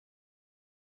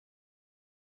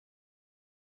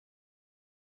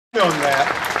known that.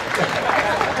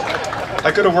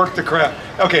 I could have worked the crap.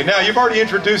 Okay, now you've already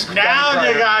introduced Now Donny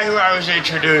the Crider. guy who I was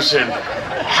introducing.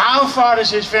 How far does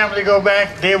his family go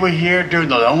back? They were here during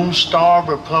the Lone Star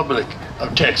Republic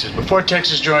of Texas. Before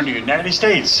Texas joined the United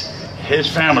States, his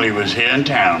family was here in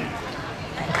town. All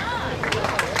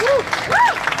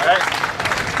right.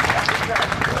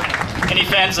 Any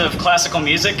fans of classical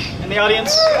music in the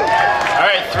audience? All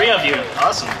right, 3 of you.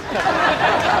 Awesome.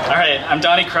 All right, I'm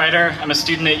Donny Crider. I'm a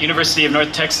student at University of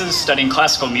North Texas studying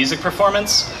classical music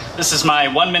performance. This is my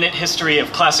 1-minute history of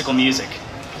classical music.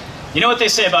 You know what they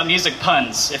say about music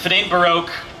puns? If it ain't Baroque,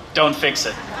 don't fix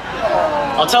it.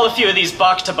 I'll tell a few of these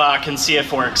Bach to Bach and see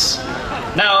if it works.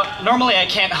 Now, normally I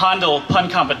can't handle pun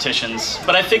competitions,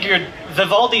 but I figured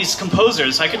Vivaldi's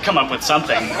composers, I could come up with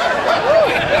something.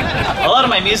 A lot of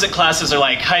my music classes are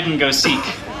like hide and go seek.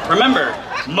 Remember,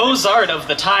 Mozart of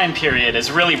the time period is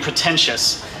really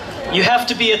pretentious. You have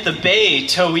to be at the Bay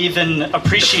to even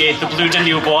appreciate the Blue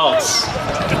Danube Waltz.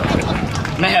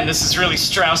 Man, this is really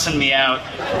straussing me out.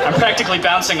 I'm practically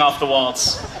bouncing off the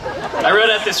waltz. I wrote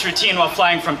out this routine while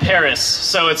flying from Paris,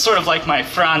 so it's sort of like my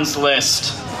Franz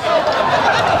Liszt.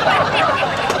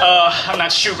 I'm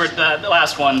not Schubert, that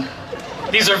last one.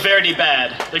 These are Verdi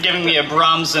bad. They're giving me a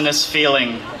Brahmsinist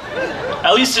feeling.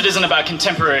 At least it isn't about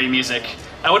contemporary music.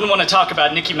 I wouldn't want to talk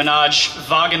about Nicki Minaj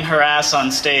vogging her ass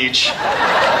on stage.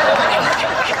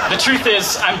 The truth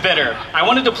is, I'm bitter. I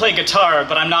wanted to play guitar,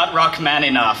 but I'm not rock man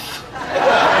enough.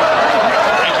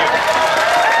 Thank you.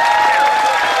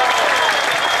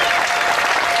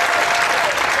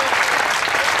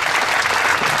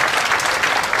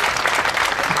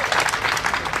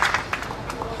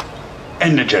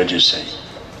 And the judges say,